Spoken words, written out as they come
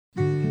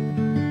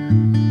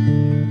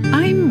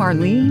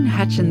Marlene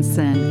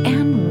Hutchinson,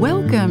 and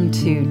welcome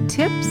to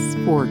Tips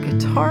for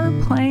Guitar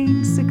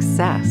Playing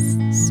Success,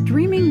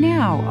 streaming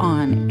now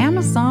on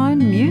Amazon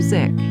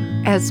Music.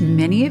 As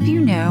many of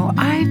you know,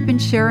 I've been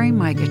sharing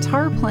my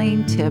guitar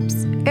playing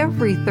tips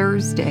every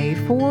Thursday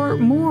for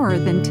more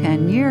than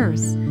 10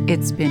 years.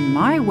 It's been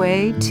my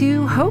way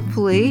to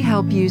hopefully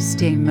help you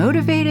stay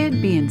motivated,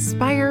 be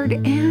inspired,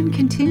 and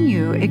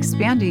continue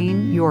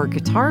expanding your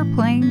guitar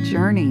playing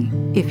journey.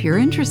 If you're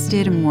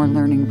interested in more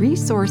learning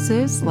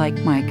resources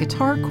like my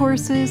guitar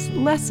courses,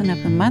 Lesson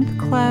of the Month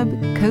Club,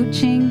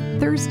 coaching,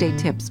 Thursday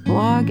Tips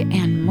blog,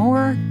 and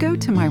more, go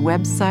to my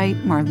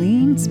website,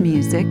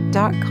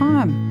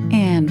 marlenesmusic.com.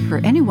 And for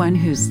anyone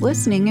who's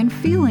listening and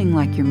feeling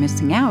like you're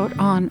missing out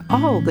on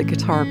all the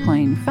guitar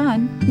playing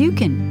fun, you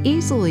can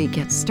easily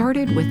get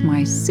started with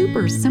my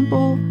super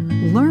simple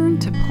Learn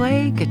to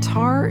Play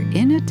Guitar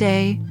in a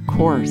Day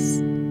course.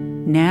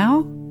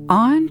 Now,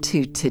 on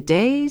to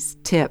today's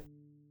tip.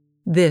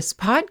 This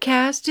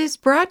podcast is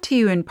brought to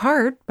you in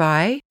part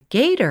by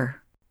Gator.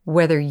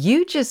 Whether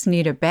you just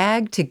need a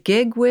bag to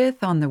gig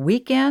with on the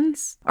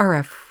weekends, are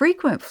a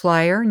frequent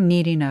flyer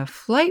needing a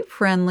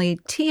flight-friendly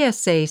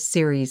TSA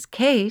Series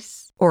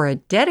case, or a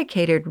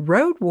dedicated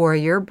road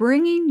warrior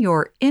bringing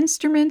your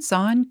instruments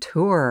on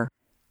tour,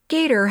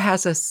 Gator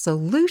has a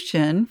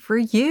solution for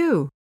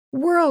you.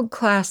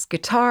 World-class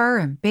guitar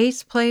and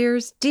bass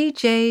players,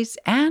 DJs,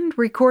 and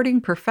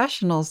recording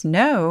professionals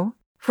know,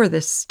 for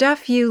the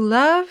stuff you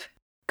love,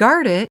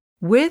 guard it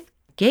with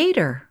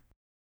Gator.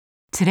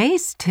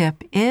 Today's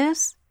tip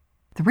is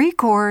 3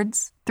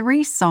 chords,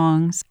 3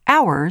 songs,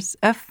 hours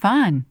of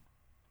fun.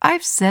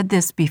 I've said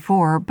this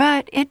before,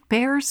 but it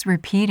bears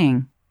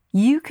repeating.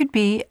 You could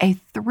be a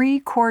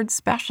 3-chord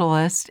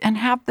specialist and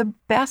have the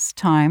best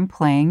time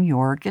playing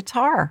your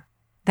guitar.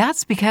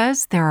 That's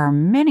because there are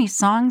many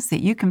songs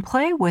that you can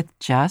play with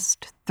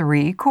just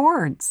 3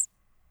 chords.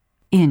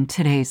 In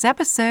today's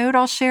episode,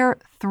 I'll share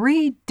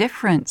 3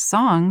 different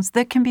songs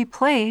that can be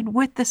played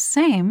with the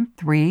same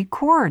 3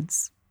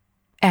 chords.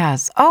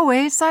 As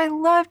always, I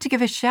love to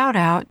give a shout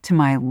out to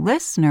my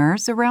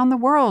listeners around the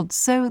world.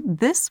 So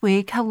this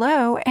week,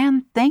 hello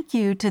and thank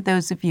you to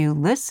those of you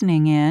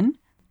listening in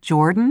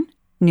Jordan,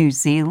 New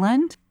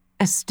Zealand,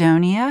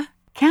 Estonia,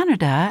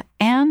 Canada,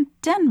 and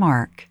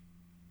Denmark.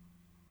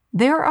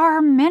 There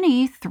are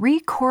many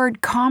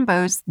 3-chord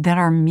combos that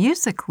are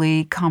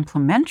musically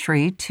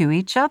complementary to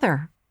each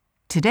other.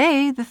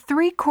 Today, the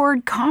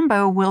 3-chord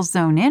combo we'll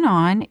zone in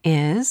on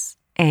is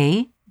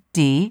A,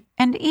 D,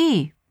 and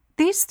E.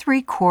 These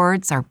 3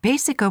 chords are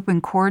basic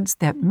open chords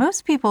that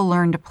most people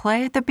learn to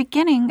play at the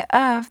beginning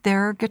of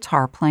their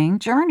guitar playing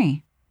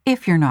journey.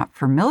 If you're not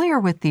familiar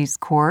with these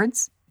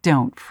chords,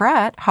 don't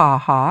fret,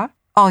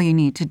 All you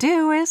need to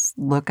do is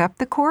look up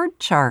the chord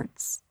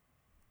charts.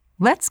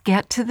 Let's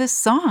get to the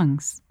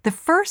songs. The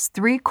first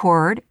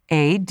 3-chord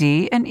A,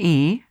 D, and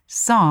E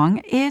song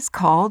is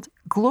called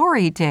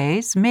Glory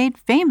Days, made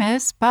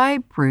famous by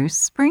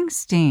Bruce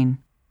Springsteen.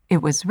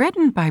 It was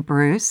written by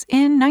Bruce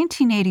in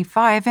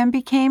 1985 and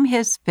became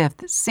his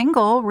 5th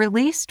single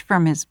released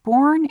from his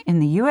Born in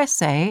the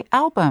USA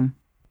album.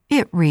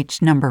 It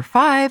reached number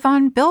 5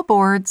 on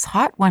Billboard's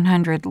Hot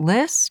 100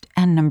 list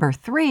and number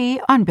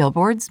 3 on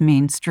Billboard's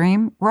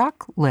mainstream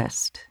rock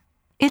list.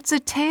 It's a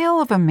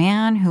tale of a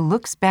man who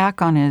looks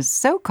back on his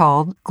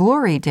so-called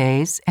glory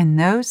days and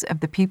those of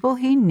the people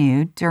he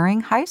knew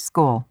during high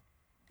school.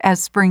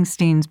 As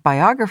Springsteen's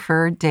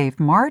biographer Dave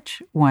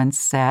March once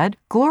said,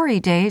 Glory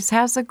Days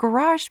has a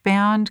garage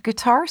band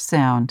guitar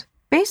sound.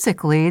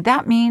 Basically,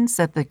 that means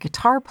that the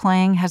guitar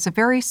playing has a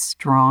very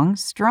strong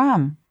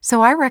strum.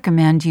 So I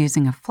recommend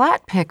using a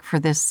flat pick for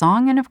this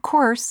song and, of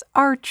course,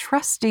 our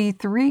trusty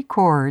 3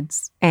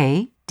 chords,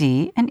 A,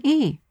 D, and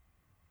E.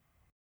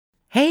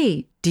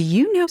 Hey, do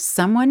you know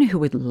someone who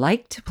would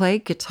like to play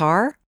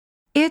guitar?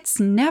 It's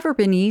never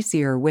been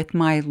easier with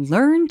my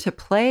Learn to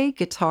Play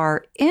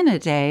Guitar in a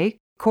Day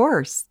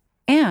course.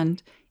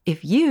 And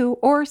if you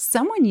or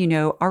someone you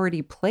know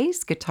already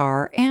plays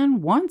guitar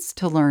and wants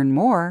to learn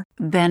more,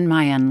 then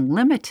my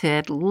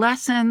unlimited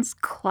lessons,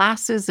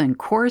 classes, and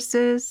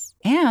courses,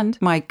 and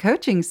my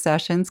coaching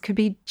sessions could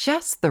be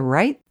just the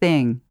right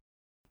thing.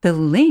 The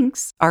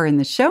links are in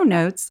the show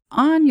notes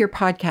on your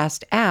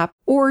podcast app,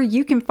 or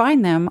you can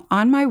find them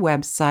on my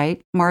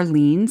website,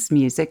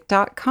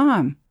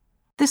 marlenesmusic.com.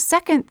 The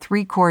second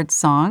 3-chord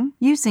song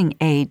using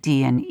A,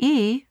 D, and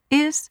E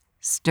is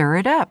Stir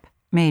It Up,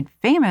 made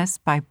famous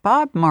by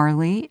Bob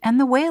Marley and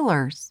the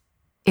Wailers.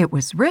 It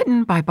was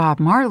written by Bob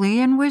Marley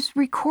and was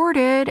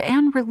recorded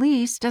and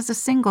released as a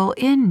single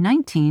in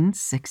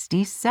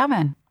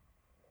 1967.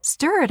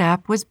 Stir It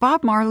Up was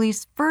Bob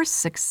Marley's first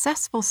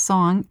successful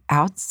song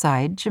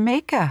outside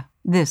Jamaica.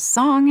 This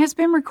song has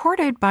been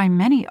recorded by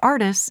many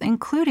artists,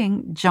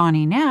 including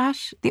Johnny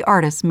Nash, the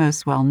artist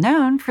most well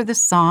known for the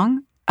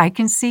song I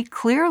Can See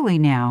Clearly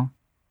Now.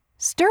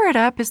 Stir It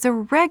Up is a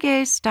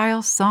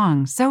reggae-style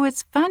song, so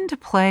it's fun to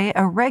play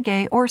a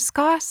reggae or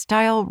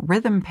ska-style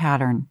rhythm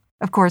pattern.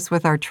 Of course,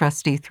 with our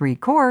trusty 3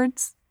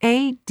 chords,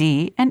 A,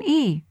 D, and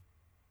E.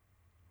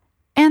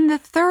 And the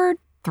third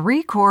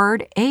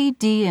three-chord A,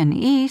 D, and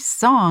E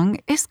song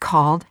is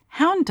called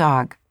Hound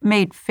Dog,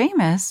 made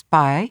famous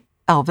by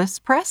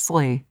Elvis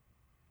Presley.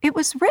 It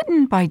was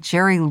written by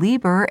Jerry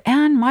Lieber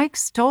and Mike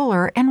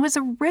Stoller and was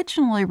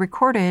originally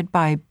recorded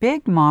by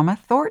Big Mama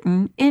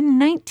Thornton in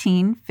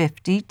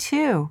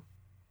 1952.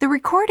 The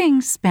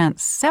recording spent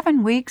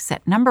 7 weeks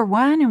at number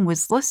 1 and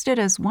was listed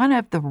as one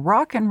of the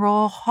Rock and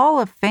Roll Hall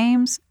of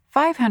Fame's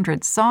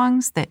 500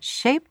 songs that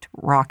shaped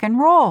rock and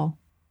roll.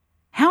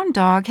 Hound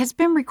Dog has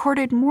been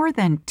recorded more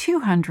than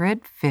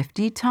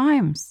 250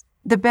 times.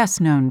 The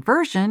best-known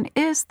version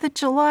is the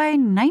July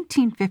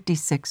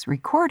 1956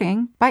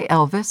 recording by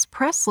Elvis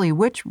Presley,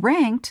 which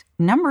ranked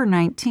number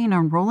 19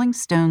 on Rolling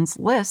Stone's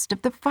list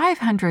of the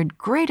 500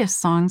 greatest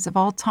songs of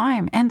all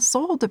time and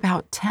sold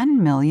about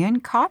 10 million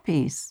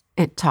copies.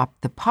 It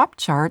topped the pop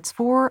charts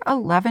for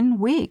 11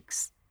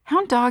 weeks.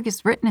 Hound Dog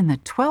is written in the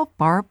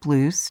 12-bar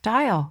blues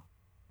style.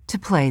 To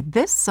play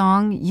this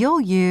song,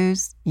 you'll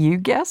use, you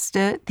guessed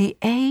it, the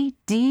A,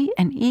 D,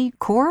 and E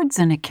chords,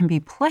 and it can be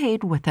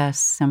played with a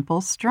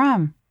simple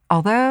strum.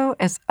 Although,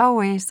 as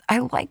always, I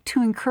like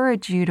to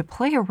encourage you to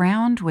play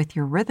around with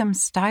your rhythm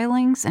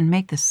stylings and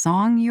make the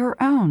song your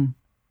own.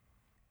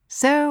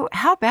 So,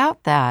 how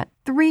about that?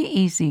 3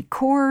 easy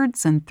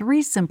chords and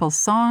 3 simple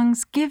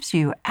songs gives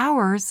you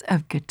hours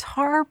of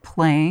guitar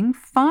playing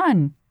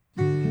fun.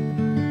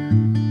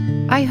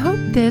 I hope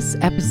this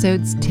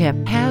episode's tip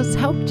has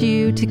helped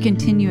you to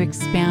continue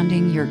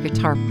expanding your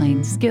guitar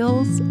playing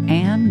skills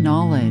and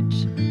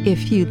knowledge.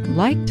 If you'd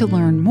like to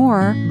learn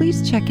more,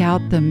 please check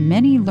out the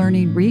many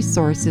learning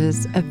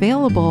resources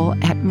available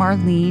at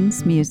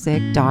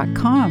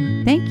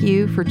marlenesmusic.com. Thank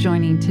you for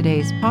joining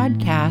today's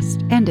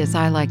podcast, and as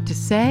I like to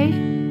say,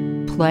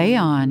 play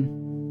on.